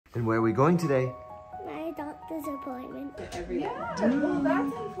And where are we going today? My doctor's appointment. Yeah, well,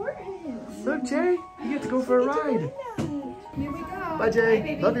 that's important. Look, Jay, you get to go for a ride. Here we go. Bye,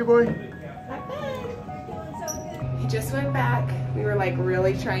 Jay. Love you, boy. He just went back. We were like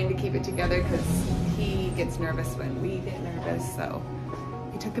really trying to keep it together because he gets nervous when we get nervous. So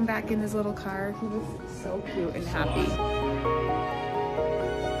we took him back in his little car. He was so cute and happy.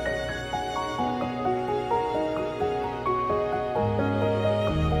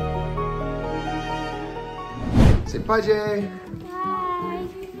 Say bye, Jay. Bye.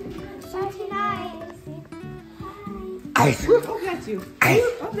 Such nice. Ice. Oh, bless you.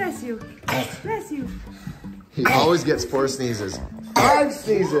 Oh, bless you. Bless you. He always gets 4 sneezes. 5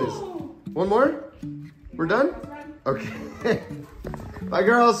 sneezes. One more? We're done? Okay. Bye,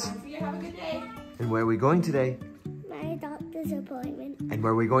 girls. See you. Have a good day. And where are we going today? My doctor's appointment. And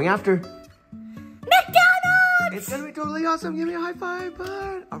where are we going after? McDonald's! It's gonna be totally awesome. Give me a high five,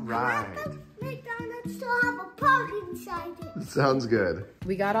 bud. All right. McDonald's still have a park inside it. Sounds good.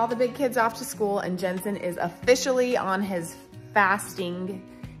 We got all the big kids off to school and Jensen is officially on his fasting.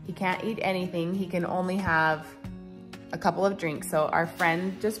 He can't eat anything. He can only have a couple of drinks. So our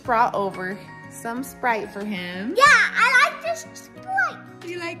friend just brought over some Sprite for him. Yeah, I like this Sprite. Do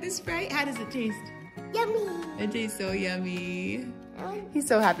you like the Sprite? How does it taste? Yummy. It tastes so yummy. He's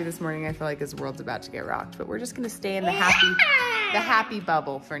so happy this morning. I feel like his world's about to get rocked, but we're just gonna stay in the happy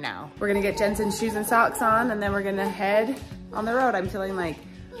bubble for now. We're gonna get Jensen's shoes and socks on and then we're gonna head on the road. I'm feeling like,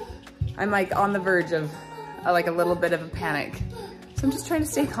 I'm like on the verge of like a little bit of a panic. So I'm just trying to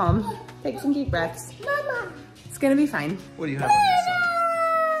stay calm, take some deep breaths. Mama. It's gonna be fine. What do you have on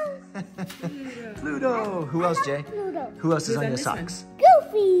your socks? Pluto. Who else, Jay? Pluto. Who else is Who's on on your this one? socks?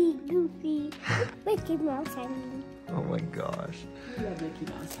 Goofy. Goofy. Mickey Mouse, I mean. Oh my gosh. You love Mickey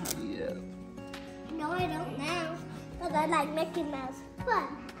Mouse, huh? Yeah. No, I don't now. But I like Mickey Mouse. Fun.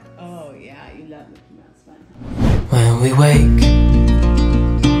 Oh yeah, you love Mickey Mouse, fun. When we wake,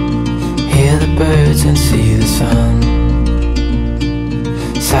 hear the birds and see the sun.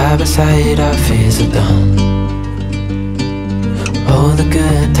 Side by side our fears are done. Oh, the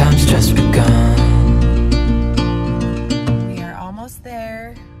good times just begun. We are almost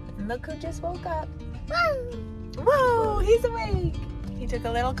there. And look who just woke up. Whoa, he's awake. He took a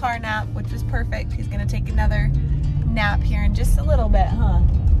little car nap, which was perfect. He's gonna take another nap here in just a little bit, huh?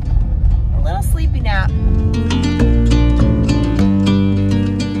 A little sleepy nap.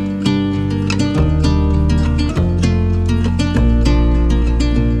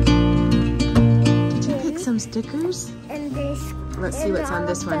 Pick some stickers. And this. Let's see what's on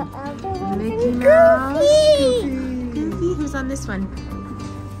this one. Mickey Mickey Mouse. Goofy. Goofy, who's on this one?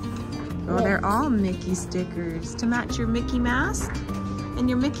 Oh, they're all Mickey stickers to match your Mickey mask and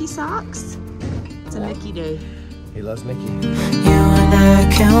your Mickey socks. It's a Mickey day. He loves Mickey. You and I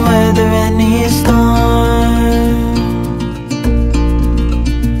can weather any storm.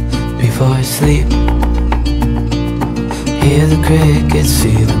 Before I sleep, hear the crickets,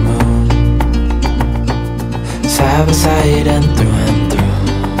 see the moon. Side by side and through.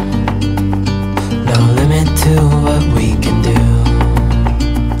 No limit to what we can do.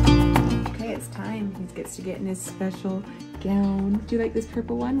 Okay, it's time. He gets to get in his special gown. Do you like this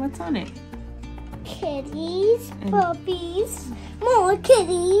purple one? What's on it? Kitties, puppies, more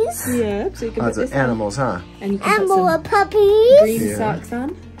kitties, Yep, so you can Lots put of this on. animals, huh? And you can and put more some puppies. green Yeah. socks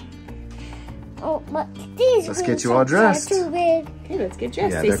on. Oh, but these Let's green get you all socks are dressed. too big. Okay, let's get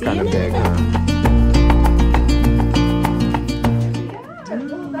dressed. Yeah, Say they're see kind you of in a big, minute. huh?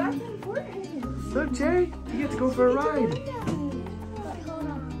 Well, that's important. Look, Jay, you get to go for a ride.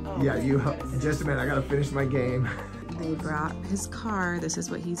 Yeah, you. Just a minute, I gotta finish my game. They brought his car. This is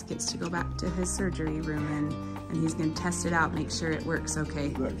what he gets to go back to his surgery room in, and he's gonna test it out, make sure it works okay.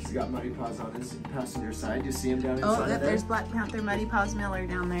 Look, he's got Muddy Paws on his passenger side. You see him down inside Oh, there? there's Black Panther Muddy Paws Miller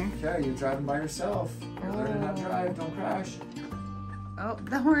down there. Yeah, you're driving by yourself. You're learning how to drive, don't crash. Oh,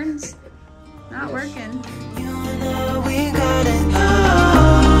 the horn's not working. You and I, we got it.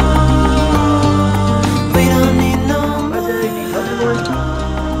 We don't need no more.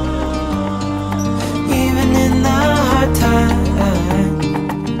 Even in the hard time,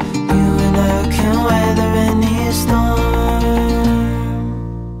 you and I can weather any storm.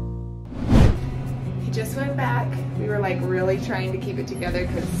 He just went back. We were like really trying to keep it together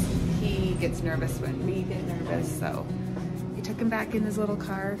because he gets nervous when we get nervous. So we took him back in his little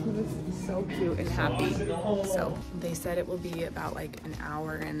car. He was so cute and happy. So they said it will be about like an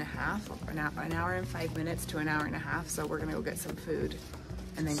hour and a half, or an hour and 5 minutes to an hour and a half. So we're gonna go get some food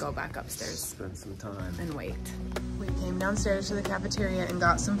and then go back upstairs. Spend some time. And wait. We came downstairs to the cafeteria and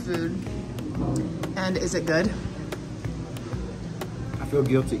got some food. And is it good? I feel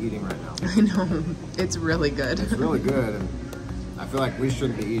guilty eating right now. I know. It's really good. It's really good. And I feel like we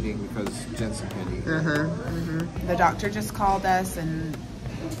shouldn't be eating because Jensen can't eat. The doctor just called us and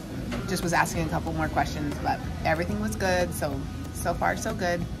just was asking a couple more questions, but everything was good. So far, so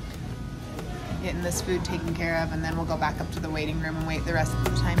good. Getting this food taken care of, and then we'll go back up to the waiting room and wait the rest of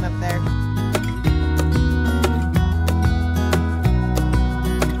the time up there.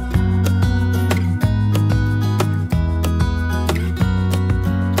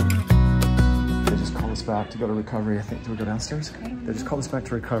 Back to go to recovery. I think, do we go downstairs? Okay. They just called us back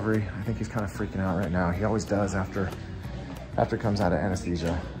to recovery. I think he's kind of freaking out right now. He always does after he comes out of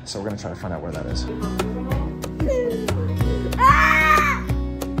anesthesia. So we're gonna try to find out where that is.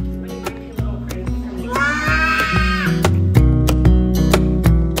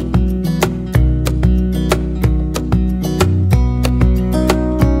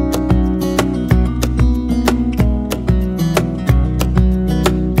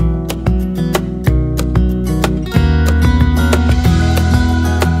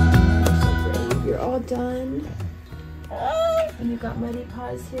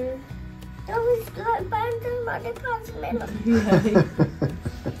 Here. That was like Black Panther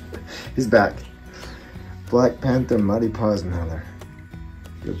He's back. Black Panther Muddy Paws Miller.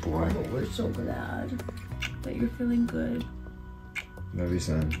 Good boy. Oh, we're so glad that you're feeling good. Love you,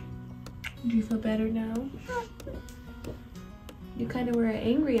 son. Do you feel better now? You kind of were an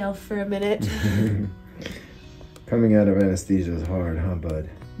angry elf for a minute. Coming out of anesthesia is hard, huh, bud?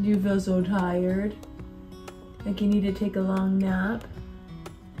 Do you feel so tired? Like you need to take a long nap?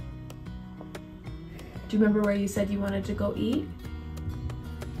 Do you remember where you said you wanted to go eat?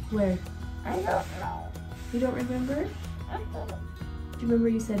 Where? I don't know. You don't remember? Do you remember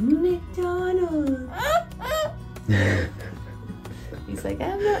you said McDonald's? He's like,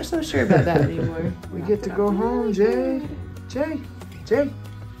 I'm not so sure about that anymore. We get to go home, Jay. Jay,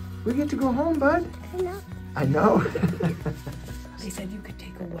 we get to go home, bud. I know. They said you could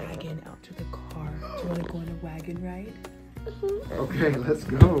take a wagon out to the car. Do you want to go on a wagon ride? Okay, let's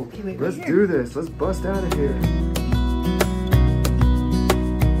go. Okay, wait, let's right do this. Let's bust out of here.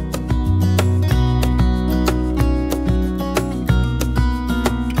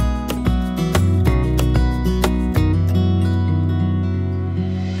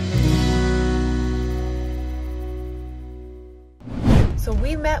 So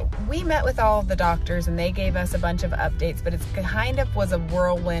we met with all of the doctors and they gave us a bunch of updates, but it's kind of was a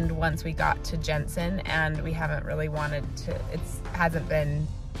whirlwind once we got to Jensen, and we haven't really wanted to, hasn't been,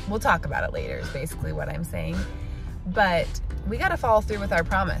 we'll talk about it later is basically what I'm saying. But we got to follow through with our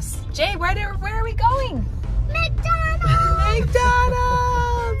promise. Jay, where are we going? McDonald's!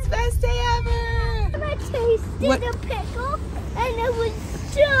 McDonald's! Best day ever! I tasted a pickle and it was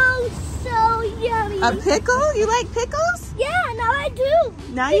so yummy. A pickle? You like pickles? Yeah, now I do.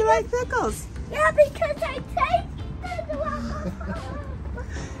 Now you like pickles? Yeah, because I tasted one.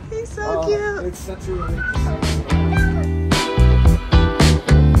 He's so cute. It's such a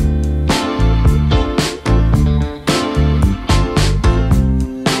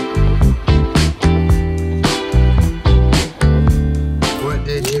What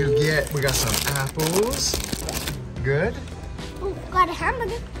did you get? We got some apples. Good. Oh, got a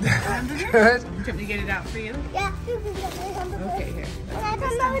hamburger. Good. Do you want me to get it out for you? Yeah, you can get my hamburger. Okay, here. And I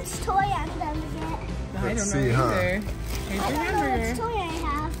don't know which toy I'm going to get. I don't Let's know see, huh? either. Here's I your don't know which hamburger. toy I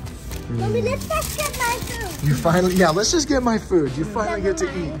have. Mommy, let's just get my food. You finally, yeah, let's just get my food. You finally get to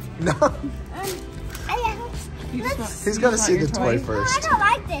eat. No. He's got to see the toy No, I first. don't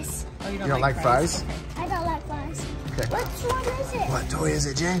like this. Oh, you You don't like fries? Okay. I don't like fries. Okay. Which one is it? What toy is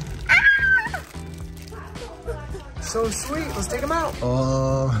it, Jay? So sweet. Let's take them out.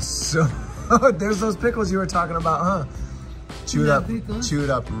 Oh, so there's those pickles you were talking about, huh? Chewed up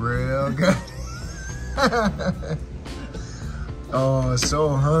real good. Oh, so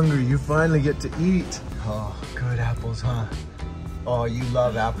hungry. You finally get to eat. Oh, good apples, huh? Oh, you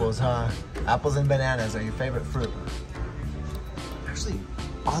love apples, huh? Apples and bananas are your favorite fruit. Actually,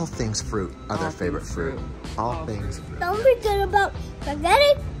 all things fruit are their favorite fruit. All things fruit. Don't forget about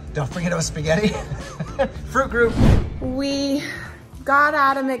spaghetti. Don't forget about spaghetti. Fruit group. We got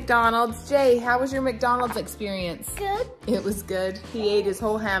out of McDonald's. Jay, how was your McDonald's experience? Good. It was good. He ate his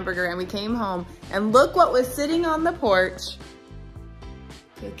whole hamburger and we came home and look what was sitting on the porch.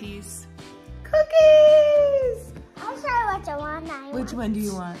 Cookies. Cookies! I'll show you what the one I want. Which one do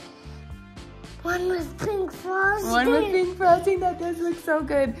you want? One with pink frosting. One with pink frosting. That does look so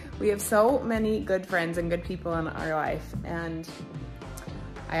good. We have so many good friends and good people in our life, and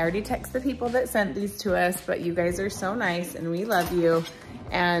I already texted the people that sent these to us, but you guys are so nice and we love you,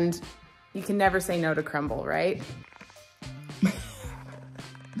 and you can never say no to crumble, right?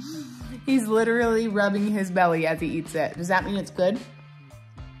 He's literally rubbing his belly as he eats it. Does that mean it's good?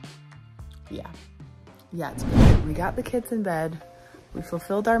 Yeah. Yeah, it's good. We got the kids in bed. We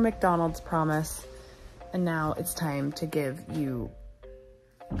fulfilled our McDonald's promise. And now it's time to give you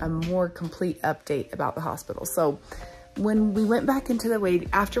a more complete update about the hospital. So when we went back into the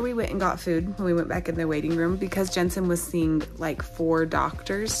after we went and got food, when we went back in the waiting room, because Jensen was seeing like 4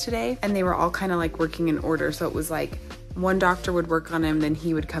 doctors today, and they were all kind of like working in order. So it was like one doctor would work on him, then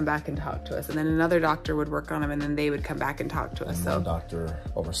he would come back and talk to us, and then another doctor would work on him, and then they would come back and talk to us. And so one doctor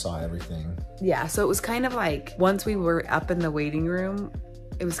oversaw everything. Yeah, so it was kind of like once we were up in the waiting room,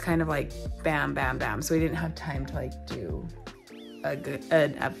 it was kind of like bam, bam, bam. So we didn't have time to like do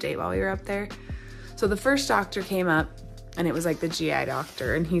an update while we were up there. So the first doctor came up, and it was like the GI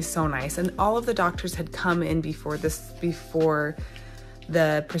doctor, and he's so nice. And all of the doctors had come in before the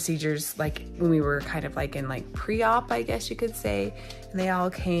procedures, like when we were kind of like in like pre-op, I guess you could say. And they all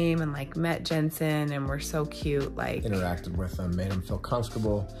came and like met Jensen and were so cute, like interacted with him, made him feel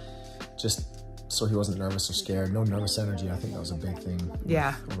comfortable, just so he wasn't nervous or scared. No nervous energy. I think that was a big thing.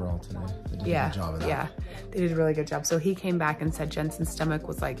 Yeah. Overall today. They did a good job of that. Yeah, they did a really good job. So he came back and said Jensen's stomach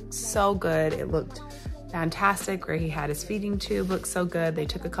was like so good. It looked fantastic. Where he had his feeding tube looked so good. They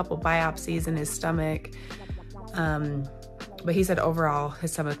took a couple biopsies in his stomach. But he said overall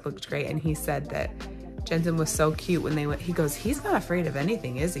his stomach looked great. And he said that Jensen was so cute when they went, he goes, he's not afraid of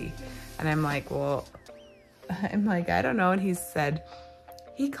anything, is he? And I'm like, well, I don't know. And he said,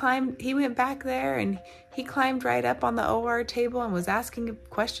 he went back there and he climbed right up on the OR table and was asking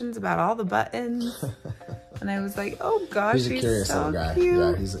questions about all the buttons. And I was like, oh gosh, he's a curious so little guy. Cute.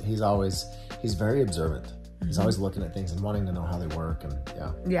 Yeah, he's very observant. He's always looking at things and wanting to know how they work, and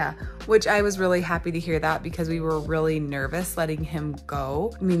yeah, which I was really happy to hear that, because we were really nervous letting him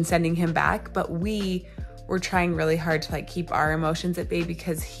go. I mean, sending him back, but we were trying really hard to like keep our emotions at bay,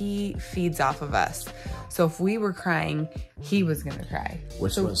 because he feeds off of us. So if we were crying, he was gonna cry,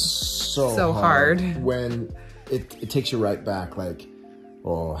 which was so hard. When it takes you right back, like,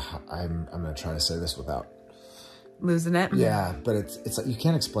 oh, I'm gonna try to say this without losing it. Yeah, but it's like you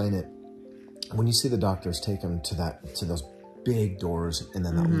can't explain it. When you see the doctors take him to those big doors, and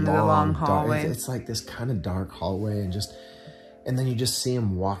then that long hallway, it's like this kind of dark hallway, and then you just see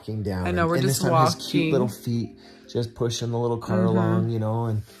him walking down. I know, we're just walking. His cute little feet just pushing the little car along, you know,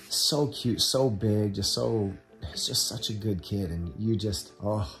 and so cute, so big, he's just such a good kid, and you just,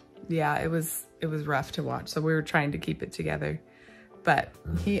 oh. Yeah, it was rough to watch, so we were trying to keep it together. But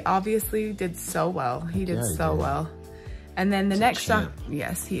he obviously did so well. He did so well. And then the next doctor,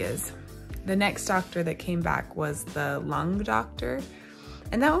 yes, he is. The next doctor that came back was the lung doctor.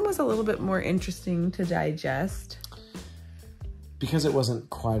 And that one was a little bit more interesting to digest. Because it wasn't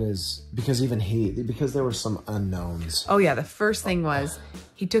quite as, because there were some unknowns. Oh yeah, the first thing was,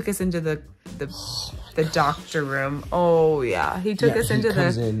 he took us into the doctor room. Oh yeah, he took us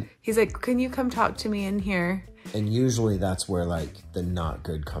into he's like, can you come talk to me in here? And usually that's where like the not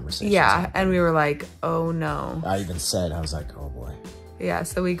good conversations happen. And we were like, oh no. I even said, I was like, oh boy. Yeah,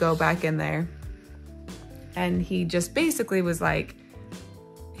 so we go back in there, and he just basically was like,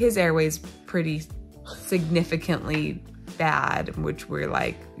 his airway's pretty significantly bad, which we're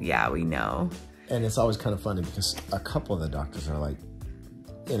like, yeah, we know. And it's always kind of funny, because a couple of the doctors are like,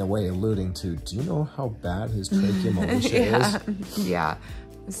 in a way alluding to, do you know how bad his tracheomalacia is? Yeah,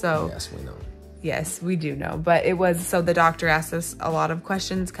 so. Yes, we know. Yes, we do know. But it was, so the doctor asked us a lot of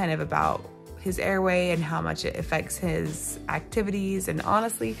questions kind of about his airway and how much it affects his activities. And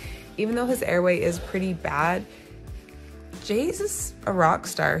honestly, even though his airway is pretty bad, Jay's is a rock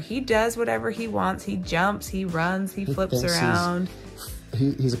star. He does whatever he wants. He jumps, he runs, he flips around.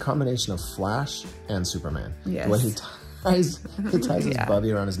 He's a combination of Flash and Superman. Yes. The way he ties his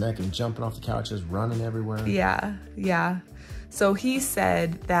bubby around his neck and jumping off the couches, running everywhere. Yeah, yeah. So he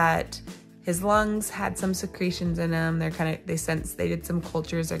said that his lungs had some secretions in them. They did some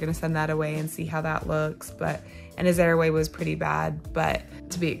cultures. They're gonna send that away and see how that looks. And his airway was pretty bad, but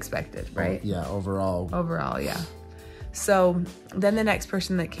to be expected, right? Yeah, overall. Overall, yeah. So then the next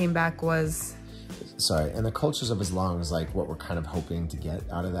person that came back was... Sorry, and the cultures of his lungs, like what we're kind of hoping to get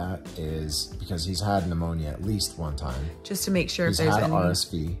out of that is, because he's had pneumonia at least one time. Just to make sure if there's any. He's had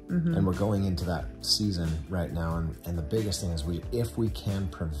RSV, and we're going into that season right now. And the biggest thing is if we can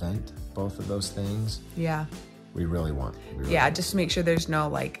prevent both of those things, yeah, we really want. Just to make sure there's no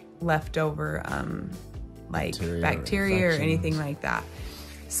like leftover like bacteria or anything like that.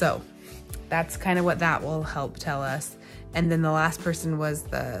 So that's kind of what that will help tell us. And then the last person was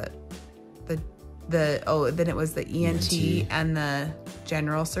then it was the ENT and the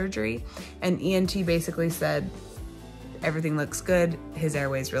general surgery. And ENT basically said everything looks good. His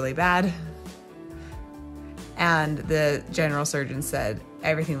airway's really bad. And the general surgeon said,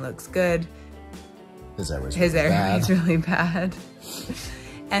 everything looks good. His airway's really bad.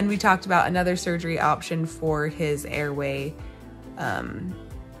 And we talked about another surgery option for his airway.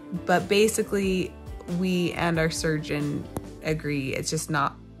 But basically, we and our surgeon agree it's just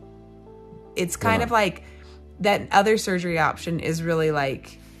not, it's kind of like that other surgery option is really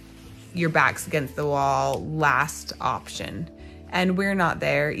like your back's against the wall, last option. And we're not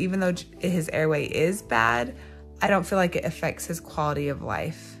there. Even though his airway is bad, I don't feel like it affects his quality of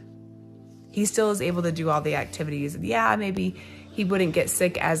life. He still is able to do all the activities. Yeah, maybe he wouldn't get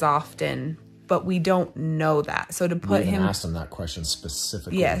sick as often, but we don't know that. So to put him... We asked him that question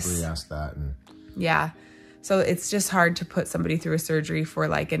specifically. Yes. Bree asked that. And yeah. So it's just hard to put somebody through a surgery for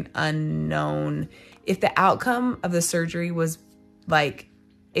like an unknown... If the outcome of the surgery was like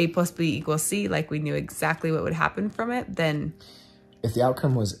A plus B equals C, like we knew exactly what would happen from it, then... If the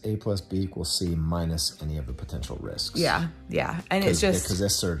outcome was A plus B equals C minus any of the potential risks. Yeah, yeah. And it's just... Because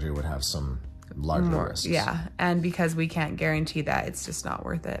this surgery would have some larger risks. Yeah, and because we can't guarantee that, it's just not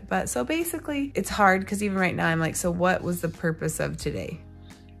worth it. But so basically, it's hard because even right now, I'm like, so what was the purpose of today?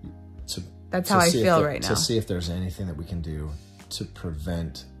 That's how I feel right now. To see if there's anything that we can do to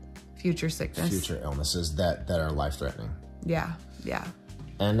prevent... Future sickness. Future illnesses that are life-threatening. Yeah, yeah.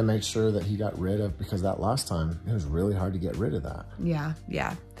 And to make sure that he got rid of, because that last time, it was really hard to get rid of that. Yeah,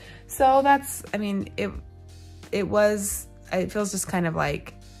 yeah. So that's, I mean, it feels just kind of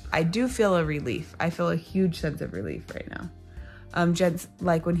like, I do feel a relief. I feel a huge sense of relief right now. Jed's,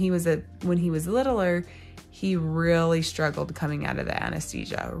 like when he was littler, he really struggled coming out of the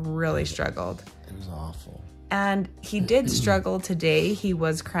anesthesia, really struggled. It was awful. And he did struggle today. He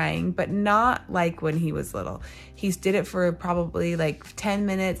was crying, but not like when he was little. He did it for probably like 10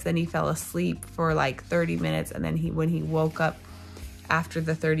 minutes. Then he fell asleep for like 30 minutes. And then when he woke up after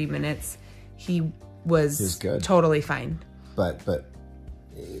the 30 minutes, he was good. Totally fine. But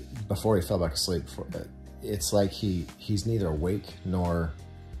before he fell back asleep, it's like he's neither awake nor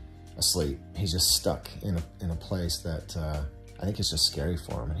asleep. He's just stuck in a place that... I think it's just scary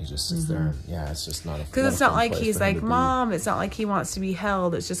for him, and he just sits there. And, yeah, it's just not a... Because it's not like he's like, Mom. It's not like he wants to be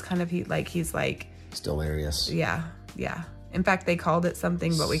held. It's just kind of he's like... It's delirious. Yeah, yeah. In fact, they called it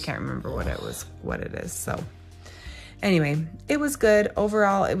something, but we can't remember what it is. So anyway, it was good.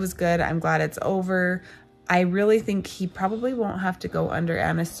 Overall, it was good. I'm glad it's over. I really think he probably won't have to go under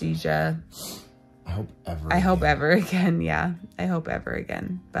anesthesia. I hope ever again. Yeah, I hope ever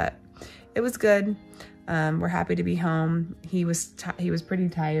again. But it was good. We're happy to be home. He was pretty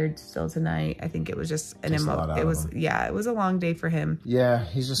tired still tonight. I think it was just it was a long day for him. Yeah,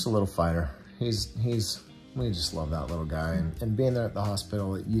 he's just a little fighter. We just love that little guy. And being there at the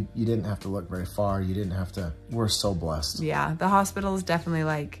hospital, you didn't have to look very far. You didn't have to. We're so blessed. Yeah, the hospital is definitely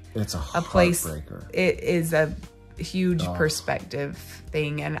like it's a place. Heartbreaker. It is a huge perspective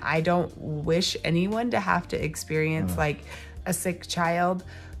thing, and I don't wish anyone to have to experience like a sick child.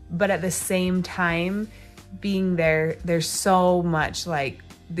 But at the same time, being there, there's so much like,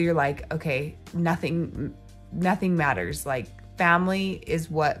 you're like, okay, nothing matters. Like family is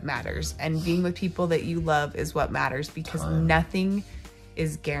what matters. And being with people that you love is what matters, because nothing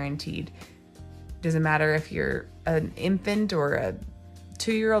is guaranteed. Doesn't matter if you're an infant or a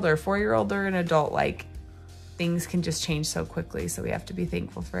 2-year-old or a 4-year-old or an adult, like things can just change so quickly. So we have to be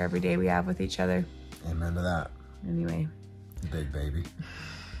thankful for every day we have with each other. Amen to that. Anyway. Big baby.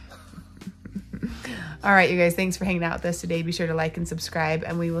 All right, you guys, thanks for hanging out with us today. Be sure to like and subscribe,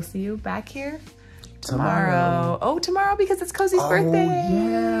 and we will see you back here tomorrow. Oh, tomorrow, because it's Cozy's birthday. Oh,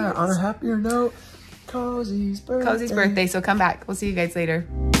 yeah. On a happier note, Cozy's birthday. So come back. We'll see you guys later.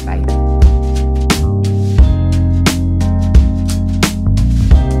 Bye.